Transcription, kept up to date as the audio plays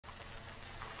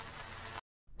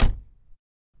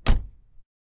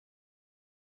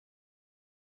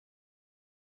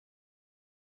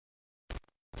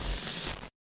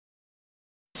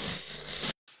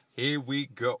Here we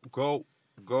go.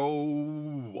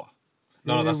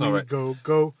 No, that's not right.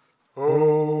 Go.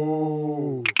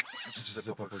 Oh.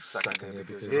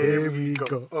 Here we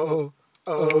go.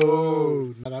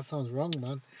 Oh. That sounds wrong,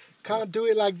 man. Can't do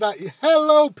it like that.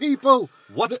 Hello, people.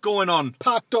 What's going on?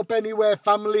 Packed Up Anywhere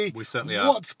family. We certainly are.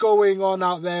 What's going on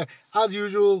out there? As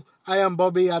usual, I am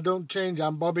Bobby. I don't change.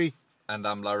 I'm Bobby. And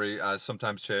I'm Larry. I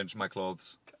sometimes change my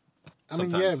clothes.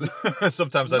 Sometimes.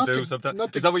 Sometimes I do.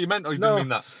 Sometimes. Is that what you meant? Or you didn't mean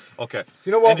that? Okay.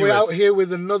 You know what? Anyways. We're out here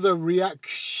with another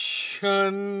reaction.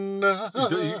 We're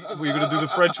going to do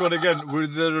the French one again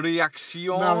with the reactions.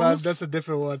 No, man, that's a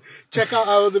different one. Check out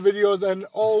our other videos and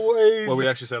always we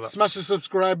actually say that. Smash the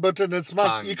subscribe button and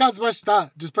smash. Bang. You can't smash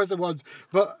that. Just press it once.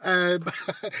 But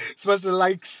smash the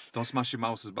likes. Don't smash your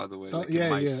mouses, by the way. Like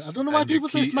yeah. I don't know why and people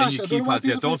say smash. And I don't know why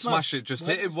people say don't smash. smash it. Just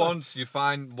hit it once. You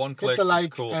find one click. Hit the like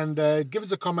it's cool. and give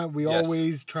us a comment. We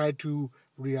always try to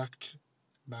react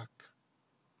back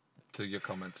to your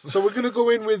comments. So we're gonna go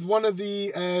in with one of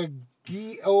the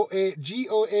GOATs.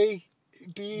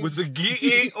 With the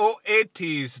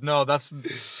GOATs. No, that's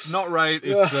not right.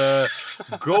 It's the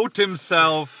GOAT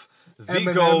himself, the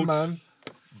Eminem, GOAT. Man.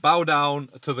 Bow down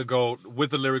to the GOAT with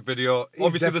the lyric video. He's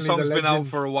Obviously, the song's been out legend.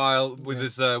 for a while with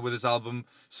his album,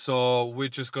 so we're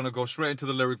just gonna go straight into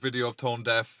the lyric video of Tone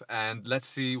Deaf and let's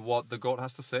see what the GOAT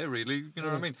has to say. Really, you know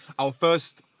what I mean? Our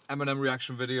first Eminem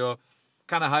reaction video,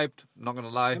 kind of hyped. Not gonna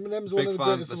lie, Eminem's big one of the fan.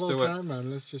 greatest Let's of do all it. time, man.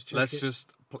 Let's just check Let's it.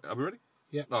 just. Are we ready?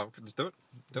 Yeah. No, let's do it.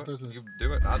 Do it. Personally. You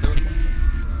do it. I'll do it.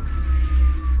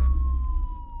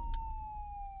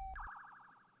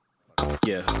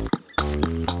 Yeah.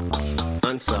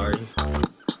 I'm sorry.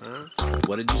 Huh?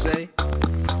 What did you say?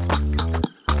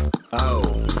 Oh.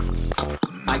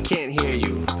 I can't hear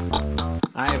you.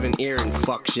 I have an ear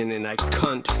infection and I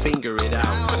can't finger it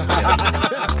out.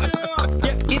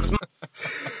 Yeah, it's my...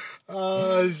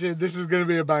 Oh shit, this is gonna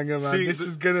be a banger, man. See, this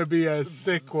is gonna be a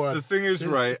sick one. The thing is,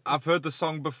 right, I've heard the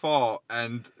song before,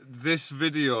 and this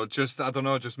video just, I don't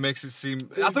know, just makes it seem...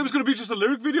 I thought it was going to be just a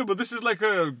lyric video, but this is like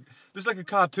a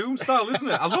cartoon style, isn't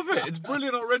it? I love it. It's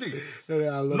brilliant already. Yeah,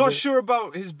 I love Not it. sure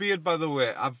about his beard, by the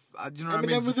way. You know what I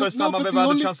mean? It's the first time I've ever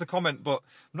had a chance to comment, but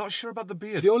I'm not sure about the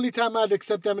beard. The only time I'd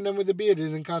accept Eminem with a beard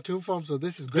is in cartoon form, so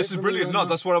this is great. This is brilliant. No,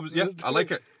 that's what I was... Yeah, I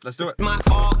like it. Let's do it. My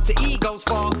alter ego's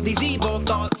fault. These evil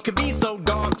thoughts could be so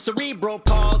dark. Cerebral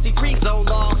palsy, 3 so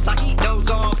lost. I eat those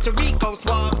off. Tarico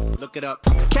suave. Look it up.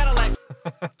 Cadillac.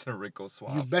 Tarico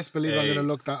suave. You best believe I'm Hey. going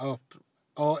to look that up.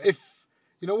 Or if...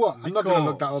 You know what? I'm not going to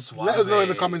look that up. Suave. Let us know in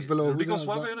the comments below. Rico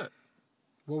Suave, innit?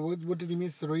 What did he mean?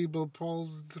 Cerebral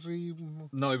palsy?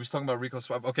 No, he was talking about Rico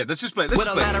Suave. Okay, let's just play. Let's With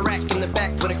just a play. ladder rack in the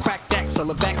back with a cracked axle,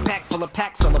 a backpack full of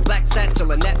packs, on a black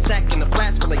satchel, a knapsack, and a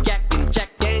flask full of yak and Jack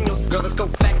Daniels. Girl, let's go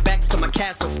back to my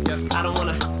castle. I don't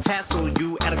wanna hassle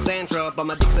you, Alexandra, but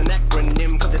my dick's an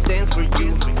acronym, cause it stands for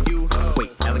you.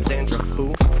 Wait, Alexandra,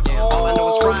 who? All I know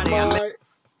is Friday. I met...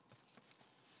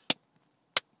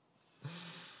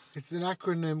 It's an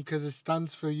acronym because it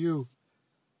stands for you.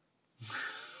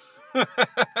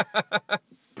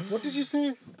 What did you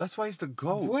say? That's why he's the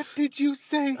GOAT. What did you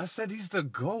say? I said he's the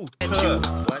GOAT.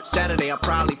 What? Saturday I'll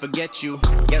probably forget you.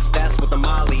 Guess that's what the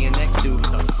Molly and next do.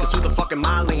 Guess who the fucking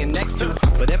Molly and next to?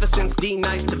 But ever since D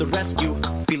Nice to the rescue,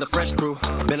 feel a fresh crew.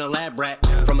 Been a lab rat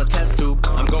from a test tube.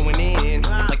 I'm going in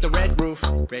like the red roof.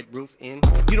 Red roof in.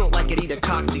 You don't like it, eat a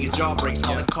cock till your jaw breaks.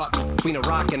 Call it caught me between a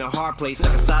rock and a hard place,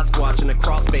 like a Sasquatch in a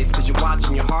crawl space. Cause you're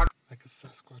watching your heart. Like a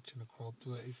Sasquatch in a crawl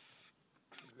place.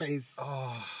 Space.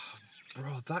 Oh,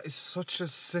 bro, that is such a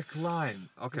sick line.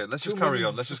 Okay, let's just carry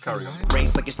on. Let's just carry on.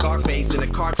 Race like a Scarface in a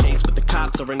car chase, but the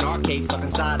cops are in arcades, stuck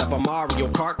inside of a Mario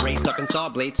Kart race, stuck in saw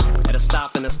blades at a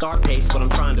stop and a start pace. What I'm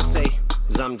trying to say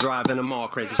is I'm driving them all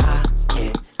crazy. I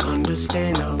can't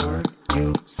understand a word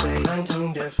you say. I'm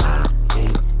tone deaf. I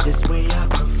think this way I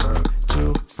prefer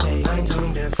to stay. I'm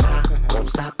tone deaf. I won't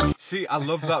stop. See, I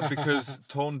love that because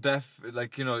Tone Deaf,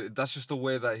 like, you know, that's just the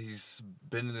way that he's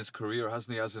been in his career,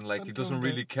 hasn't he? As in, like, he doesn't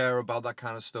really care about that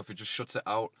kind of stuff. He just shuts it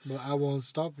out. But I won't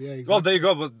stop. Yeah, exactly. Well, there you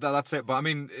go, but that's it. But, I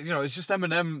mean, you know, it's just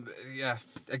Eminem, yeah.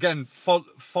 Again,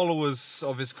 followers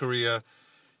of his career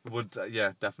would,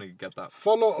 yeah, definitely get that.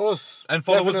 Follow us. And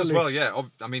follow us as definitely. well, yeah.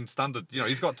 I mean, standard. You know,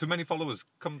 he's got too many followers.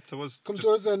 Come to us. Come Just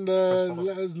to us and press follow.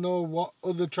 let us know what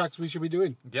other tracks we should be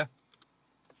doing. Yeah.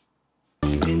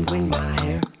 Even when my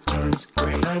hair turns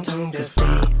gray, I'm tone deaf. They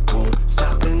won't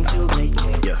stop until they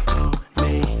get to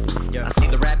me. I see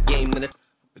the rap game, then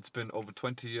It's been over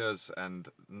 20 years and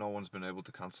no one's been able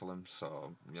to cancel him.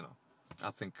 So, you know,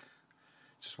 I think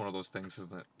it's just one of those things,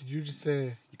 isn't it? Did you just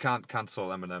say You can't cancel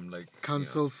Eminem. Like,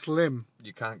 cancel Slim?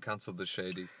 you can't cancel the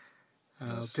Shady.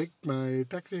 I'll take my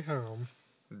taxi home.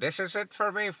 This is it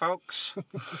for me, folks.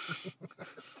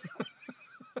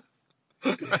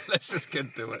 Let's just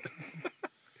get to it.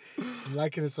 I'm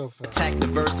liking it so far. Attack the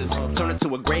verses, turn it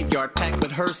to a graveyard packed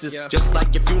with hearses. Just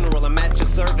like your funeral, I'm at your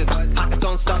service. Pockets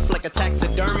on stuff like a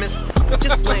taxidermist.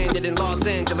 Just landed in Los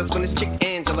Angeles when this chick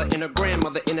Angela and her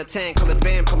grandmother in a tan-colored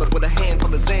van pull up with a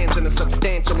handful of Zans and a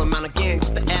substantial amount of gang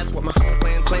just to ask what my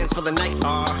plans for the night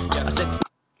are. I said,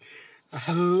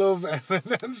 I love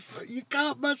Eminem. You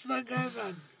can't match that guy,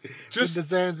 man. Just with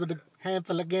the Zans with a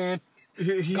handful again.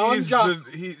 He Go on, is John.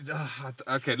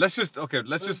 okay. Let's just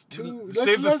save the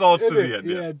let's thoughts to edit.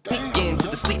 the end. Yeah, damn. peek into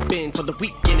the sleep in for the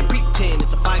weekend and pretend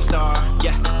it's a 5-star.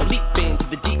 Yeah, a leap into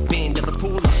the deep end of the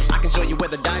pool. I can show you where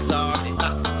the dives are.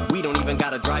 We don't even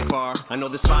gotta drive far. I know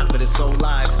this spot, but it's so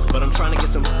live. But I'm trying to get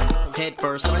some head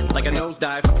first, like a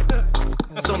nosedive.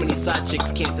 So many side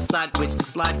chicks can't decide which to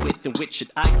slide with and which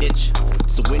should I ditch.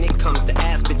 So when it comes to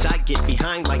ass, bitch, I get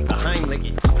behind like a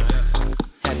Heimlich.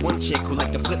 Had one chick who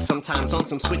liked to flip sometimes on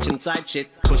some switch and side shit.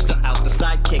 Pushed her out the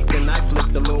sidekick, then I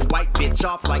flipped the little white bitch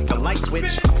off like a light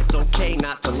switch. It's okay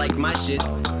not to like my shit.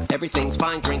 Everything's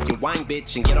fine, drink your wine,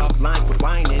 bitch, and get offline with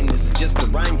whining. This is just a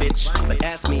rhyme, bitch. Like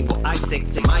ask me, will I stick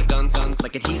to my guns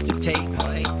like adhesive tape?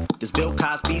 Does Bill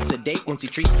Cosby sedate once he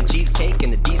treats the cheesecake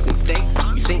in a decent state?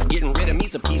 You think getting rid of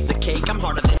me's a piece of cake? I'm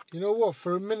harder than. You know what?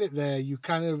 For a minute there, you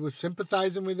kind of were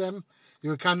sympathizing with them. You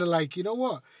were kind of like, you know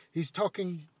what? He's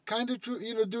talking kind of true,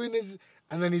 you know, doing his,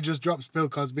 and then he just drops Bill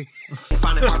Cosby.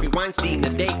 Finding Harvey Weinstein a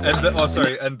date.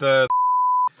 And that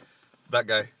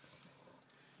guy.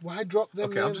 Why drop them?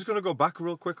 Okay, I'm names? just gonna go back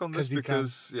real quick on this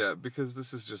 'Cause you because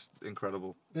this is just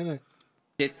incredible. Isn't it?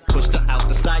 Pushed her out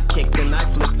the sidekick, then I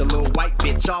flipped the little white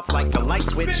bitch off like a light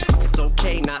switch. It's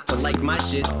okay not to like my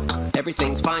shit.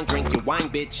 Everything's fine, drink your wine,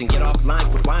 bitch, and get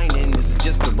offline with whining. This is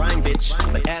just a rhyme, bitch.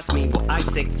 But ask me, will I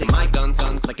stick to my guns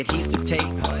like adhesive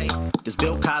tape? Does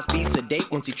Bill Cosby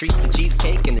sedate once he treats the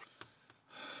cheesecake and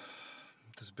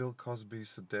Does Bill Cosby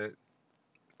sedate?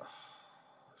 Oh,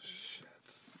 shit.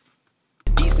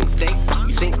 decent state?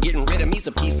 You think getting rid of me's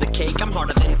a piece of cake? I'm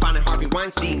harder than finding Harvey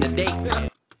Weinstein a date.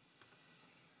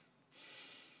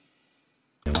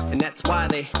 And that's why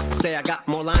they say I got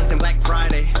more lines than Black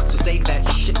Friday. So save that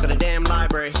shit for the damn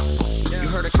library. You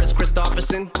heard of Chris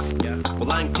Christopherson?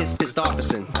 Well, I'm pissed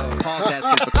offerson. Paul's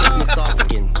asking for Christmas off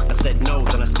again. I said no,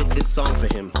 then I spit this song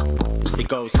for him. It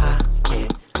goes, I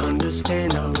can't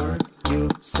understand a word you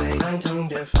say. I'm tone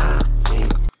deaf, I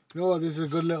think. You know what? This is a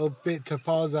good little bit to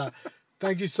pause at.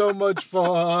 Thank you so much for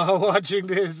watching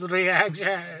this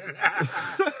reaction.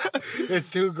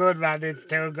 It's too good, man. It's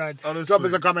too good. Honestly, drop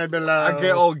us a comment below. I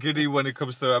get all giddy when it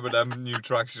comes to Eminem new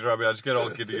tracks. You know what I mean? I just get all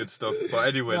giddy and stuff. But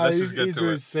anyway, let's just get he's to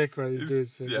doing it. sick, man. He's doing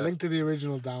sick. yeah. Link to the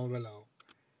original down below.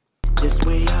 This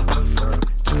way I prefer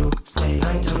to stay.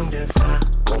 I'm tone deaf, I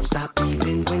won't stop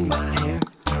even when my hair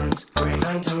turns gray.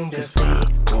 I'm tone deaf, they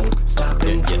won't stop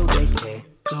until they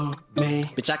cancel me.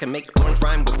 Bitch, I can make orange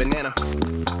rhyme with banana.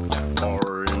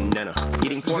 Or nana.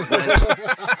 Eating pork rinds.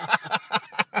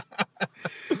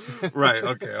 Right,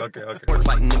 okay. Pork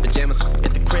fighting in pajamas.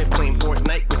 At the crib playing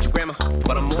Fortnite with your grandma.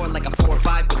 But I'm more like a 4 or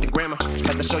 5 with the grammar.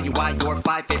 Got to show you why your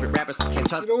 5 favorite rappers can't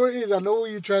touch. You know what it is? I know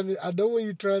what you're trying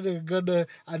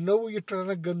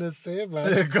to gonna say,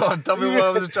 man. Go on, tell me what I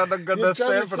was trying to You're say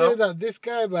trying to for say now. that this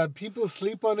guy, man, people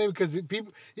sleep on him because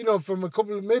people, you know, from a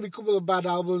couple of bad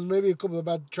albums, maybe a couple of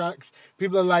bad tracks,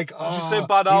 people are like, oh, Would you say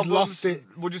bad he's albums? lost it.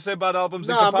 Would you say bad albums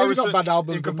in Nah, maybe comparison? not bad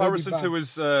albums, in but maybe comparison bad. to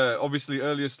his obviously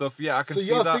earlier stuff, yeah, I can So see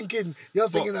you're that. thinking, you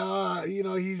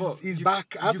know, he's you,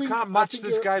 back. You can't match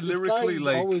this guy lyrically,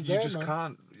 like you just man.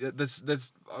 can't. Yeah,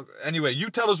 there's anyway. You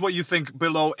tell us what you think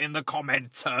below in the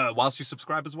comments whilst you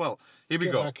subscribe as well. Here we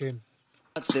Get go. back in.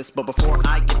 Touch this, but before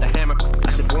I get the hammer,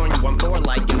 I should warn you I'm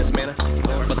Thor-like in this manner.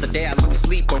 But the day I lose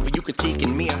sleep over you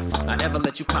critiquing me, I'd ever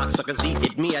let you cocksuckers eat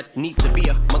at me. I need to be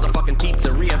a motherfucking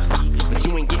pizzeria, but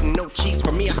you ain't getting no cheese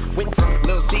from me. I went from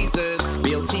Little Caesars,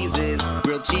 real teases,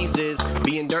 grilled cheeses,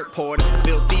 being dirt poured,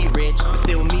 filthy rich,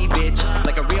 still me, bitch,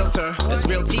 like a realtor, that's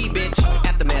real tea, bitch.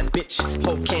 Aftermath, bitch,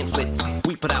 whole camp lit.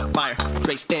 We put out fire,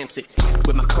 Dre stamps it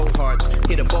with my cohorts,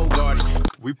 hit a Bogart.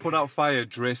 We put out fire,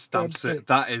 Dre stamps it.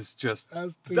 That is just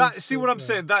That's see what I'm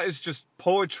saying? That is just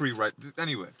poetry, right?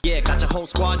 Anyway. Yeah, got your whole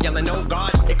squad yelling, oh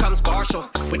God, here comes Marshall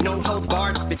with no holds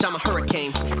barred. Bitch, I'm a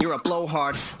hurricane, you're a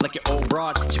blowhard, like your old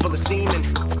broad. She full of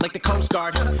semen, like the Coast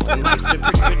Guard. And life's been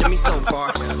pretty good to me so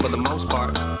far, for the most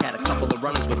part. Had a couple of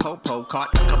runners with Popo,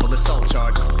 caught a couple of assault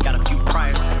charges. Got a few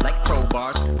priors, like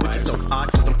crowbars, which is so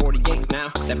odd, cause I'm 48 now.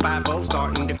 That 5-0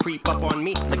 starting to creep up on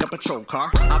me like a patrol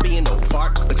car. I'll be an old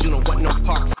fart, but you know what, no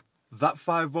parts. That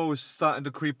 5-0 is starting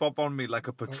to creep up on me like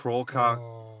a patrol car.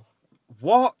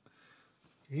 What?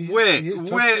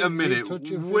 Wait a minute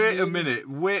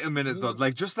though.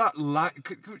 Like just that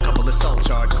Couple assault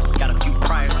charges, got a few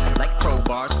priors, like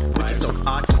crowbars, which is so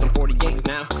odd, cause I'm 48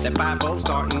 now. That 5-0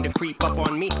 starting to creep up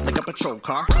on me like a patrol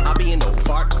car. I'll be an old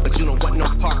fart, but you don't want no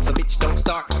parts, so bitch don't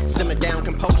start. Simmer down,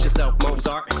 compose yourself,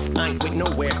 Mozart. I ain't with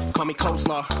nowhere, call me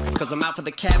coleslaw, cause I'm out for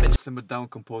the cabbage. Simmer down,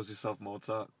 compose yourself,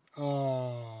 Mozart.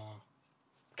 Oh,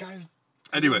 guys.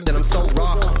 Anyway. Then I'm so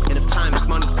raw, and if time is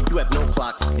money, you have no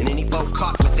clocks. And any vote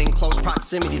caught within close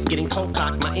proximities, getting cold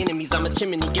cocked. My enemies, I'm a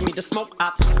chimney, give me the smoke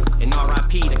ops. And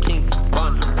R.I.P. the king,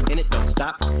 run, and it don't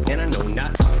stop. And I know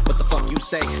not what the fuck you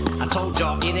say. I told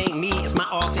y'all it ain't me, it's my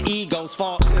alter ego's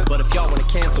fault. But if y'all wanna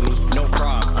cancel me, no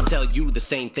problem. I'll tell you the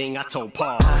same thing I told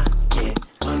Paul. I can't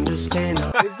understand.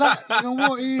 Is that, you know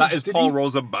what it is? That is Paul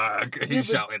Rosenberg. He's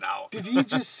shouting out. Did he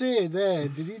just say there,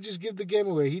 did he just give the game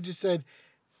away? He just said,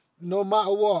 no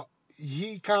matter what,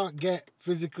 he can't get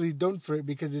physically done for it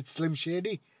because it's Slim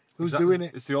Shady who's doing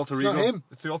it. It's the alter ego. It's not him.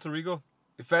 It's the alter ego.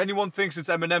 If anyone thinks it's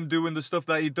Eminem doing the stuff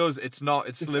that he does, it's not.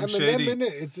 It's Slim Eminem, Shady.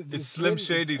 Innit? It's Slim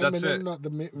Shady. It's that's Eminem, it. not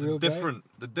the real guy.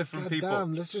 The different God people.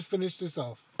 Damn, let's just finish this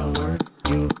off. A word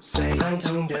you say, I'm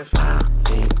tone deaf. I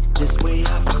think this way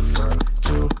I prefer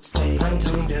to stay. I'm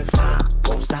tone deaf. I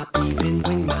won't stop even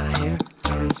when my hair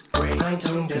turns gray. I'm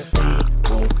tone deaf. 'Cause they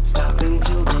won't stop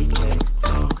until they can't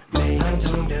tell me. I'm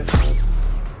tone deaf.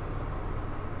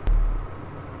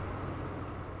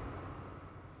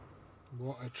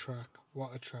 What a track.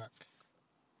 What a track.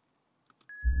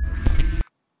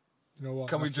 You know what?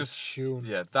 Can we That's a just? tune.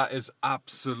 Yeah, that is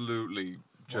absolutely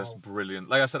just brilliant.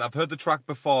 Like I said, I've heard the track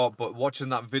before, but watching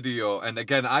that video, and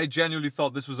again, I genuinely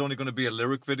thought this was only going to be a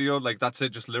lyric video. Like that's it,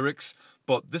 just lyrics.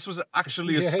 But this was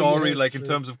actually a story, like in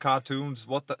terms of cartoons.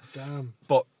 What the? Damn.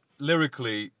 But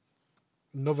lyrically,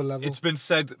 Another level. it's been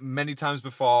said many times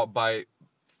before by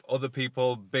other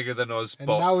people bigger than us, and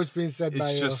but now it's been said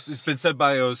by us. It's been said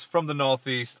by us from the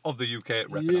northeast of the UK,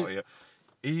 repping Yeah. out here.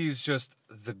 He's just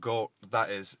the GOAT.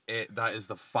 That is it. That is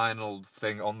the final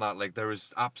thing on that. Like there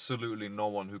is absolutely no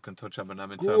one who can touch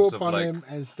Eminem in Grew terms up of on like. him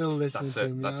and still listen That's to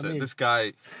him. it. You That's know what it. I mean? This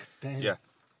guy. Damn.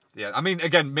 Yeah. I mean,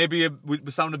 again, maybe we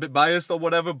sound a bit biased or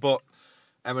whatever, but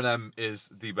Eminem is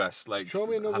the best. Like, Show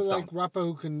me another hands down. like rapper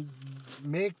who can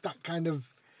make that kind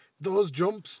of those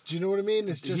jumps. Do you know what I mean?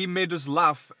 It's just He made us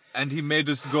laugh and he made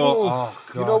us go, oh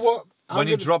god. You know what? When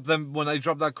I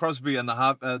dropped that Crosby and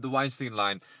the Weinstein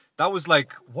line, that was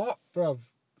like, what? Bruv,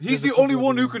 He's there's the a only couple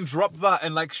one of who ones. can drop that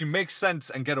and like she makes sense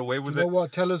and get away with You know it.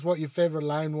 what? Tell us what your favorite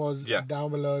line was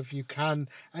down below if you can,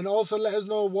 and also let us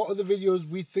know what other videos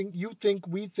we think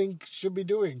should be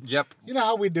doing. Yep. You know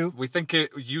how we do. We think it,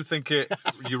 you think it,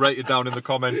 you write it down in the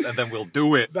comments and then we'll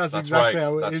do it. That's exactly right.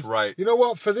 how it That's is. right. You know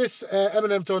what? For this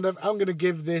Eminem Tone Deaf, I'm going to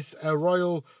give this a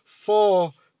royal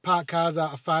 4 parked cars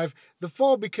out of 5. The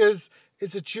 4 because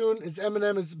it's a tune, it's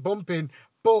Eminem, it's bumping.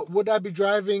 But would I be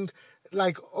driving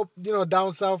like up,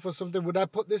 down south or something? Would I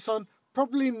put this on?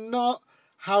 Probably not.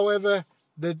 However,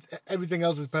 everything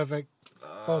else is perfect.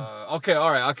 Okay,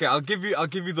 all right, okay. I'll give you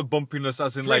the bumpiness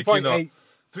as in 3.8.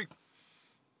 3.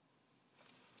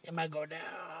 It might go down.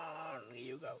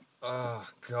 You go. Oh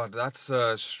god, that's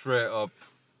straight up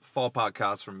 4-part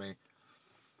cars from me.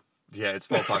 Yeah, it's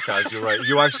 4-part cars. You're right.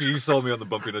 You sold me on the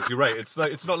bumpiness. You're right. It's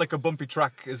not like a bumpy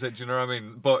track, is it? Do you know what I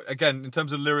mean? But again, in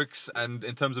terms of lyrics and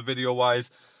in terms of video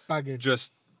wise,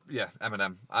 just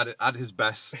Eminem at his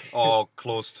best or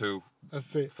close to.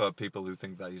 That's it. For people who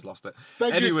think that he's lost it.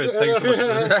 Anyways, thanks so much.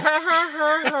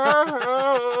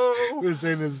 We were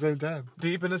saying it at the same time.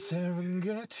 Deep in a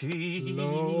Serengeti.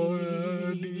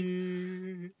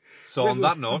 Lordy. So on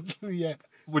that note, yeah.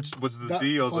 which was the That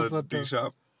D or the falsetto. D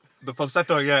sharp? The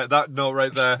falsetto, yeah, that note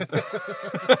right there.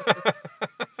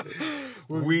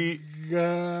 We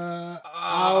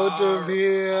out of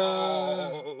here.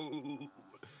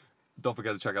 Don't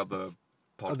forget to check out the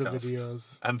podcast. Other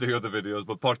videos. And the other videos,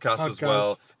 but podcast as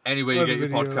well. Anywhere you Other get your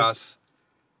videos. podcasts,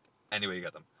 anywhere you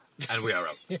get them. And we are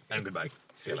out. And goodbye.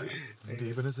 See you later.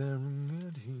 Deep in a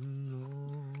Serengeti.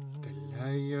 The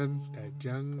lion, the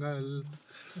jungle.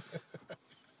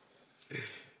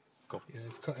 Cool. Yeah,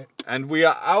 let's cut it. And we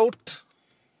are out.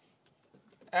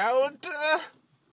 Out.